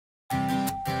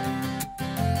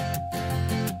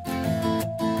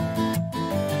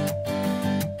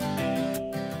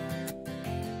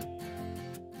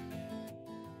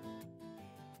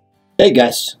Hey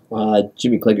guys,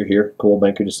 Jimmy Kleager here, Coal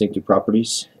Banker Distinctive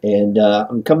Properties, and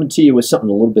I'm coming to you with something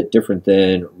a little bit different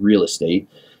than real estate,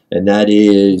 and that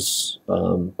is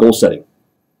goal setting.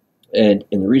 And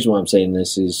the reason why I'm saying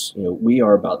this is, we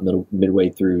are about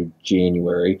midway through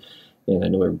January, and I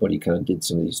know everybody kind of did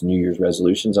some of these New Year's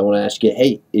resolutions. I want to ask you,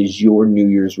 hey, is your New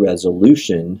Year's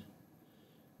resolution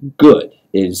good?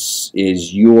 Is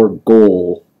your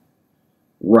goal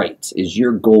right? Is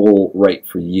your goal right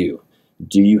for you?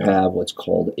 Do you have what's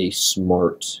called a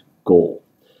SMART goal?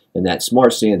 And that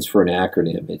SMART stands for an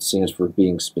acronym. It stands for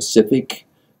being specific,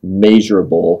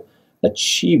 measurable,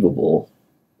 achievable,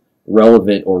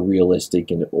 relevant or realistic,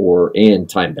 and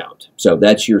time-bound. So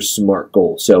that's your SMART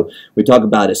goal. So we talk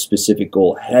about a specific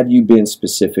goal. Have you been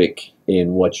specific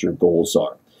in what your goals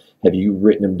are? Have you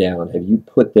written them down? Have you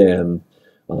put them,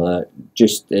 have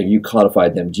you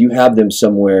codified them? Do you have them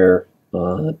somewhere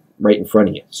right in front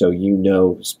of you, so you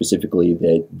know specifically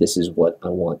that this is what I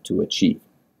want to achieve?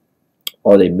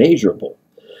 Are they measurable?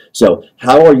 So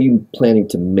how are you planning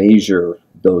to measure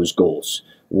those goals?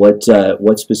 What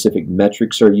specific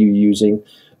metrics are you using?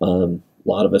 A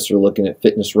lot of us are looking at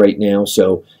fitness right now,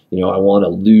 so I want to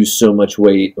lose so much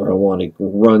weight, or I want to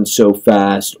run so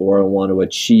fast, or I want to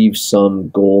achieve some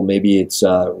goal. Maybe it's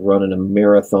running a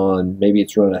marathon, maybe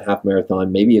it's running a half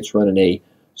marathon, maybe it's running a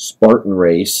Spartan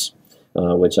race,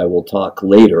 which I will talk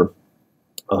later.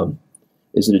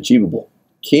 Is it achievable?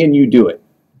 Can you do it?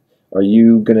 Are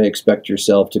you going to expect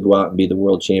yourself to go out and be the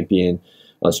world champion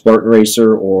Spartan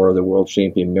racer or the world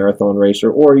champion marathon racer,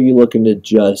 or are you looking to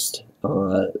just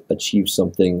achieve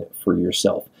something for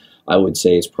yourself? I would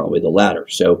say it's probably the latter.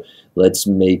 So let's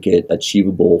make it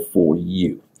achievable for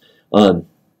you.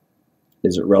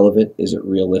 Is it relevant? Is it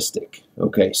realistic?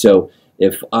 Okay, so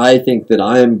if I think that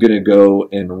I am going to go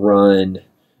and run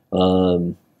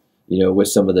with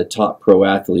some of the top pro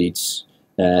athletes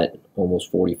at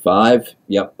almost 45,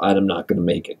 yep, I'm not going to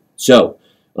make it. So,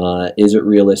 is it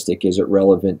realistic? Is it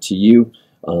relevant to you?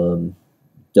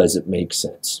 Does it make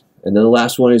sense? And then the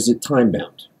last one, is it time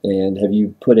bound? And have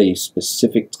you put a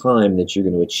specific time that you're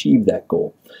going to achieve that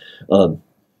goal?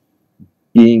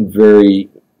 Being very,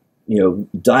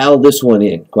 dial this one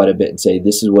in quite a bit and say,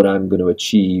 this is what I'm going to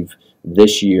achieve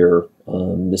this year.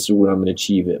 This is what I'm going to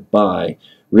achieve it by.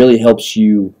 Really helps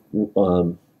you,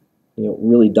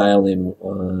 really dial in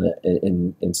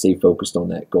and stay focused on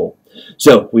that goal.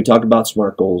 So we talk about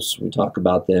SMART goals. We talk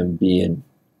about them being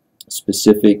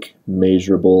specific,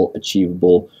 measurable,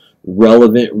 achievable,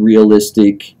 relevant,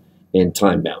 realistic, and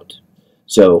time-bound.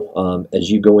 So as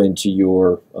you go into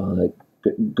your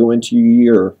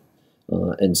year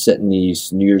and setting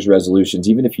these New Year's resolutions,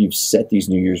 even if you've set these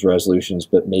New Year's resolutions,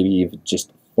 but maybe you've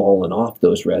just fallen off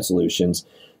those resolutions,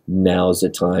 now's the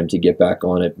time to get back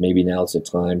on it. Maybe now's the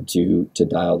time to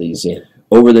dial these in.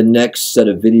 Over the next set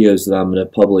of videos that I'm going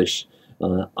to publish,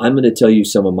 I'm going to tell you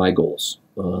some of my goals.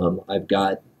 I've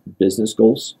got business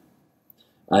goals.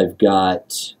 I've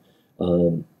got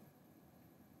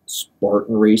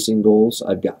Spartan racing goals.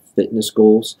 I've got fitness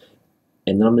goals.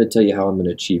 And then I'm going to tell you how I'm going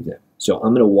to achieve them. So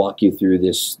I'm going to walk you through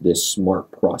this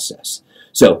SMART process.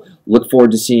 So look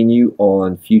forward to seeing you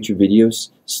on future videos.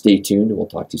 Stay tuned, and we'll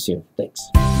talk to you soon. Thanks.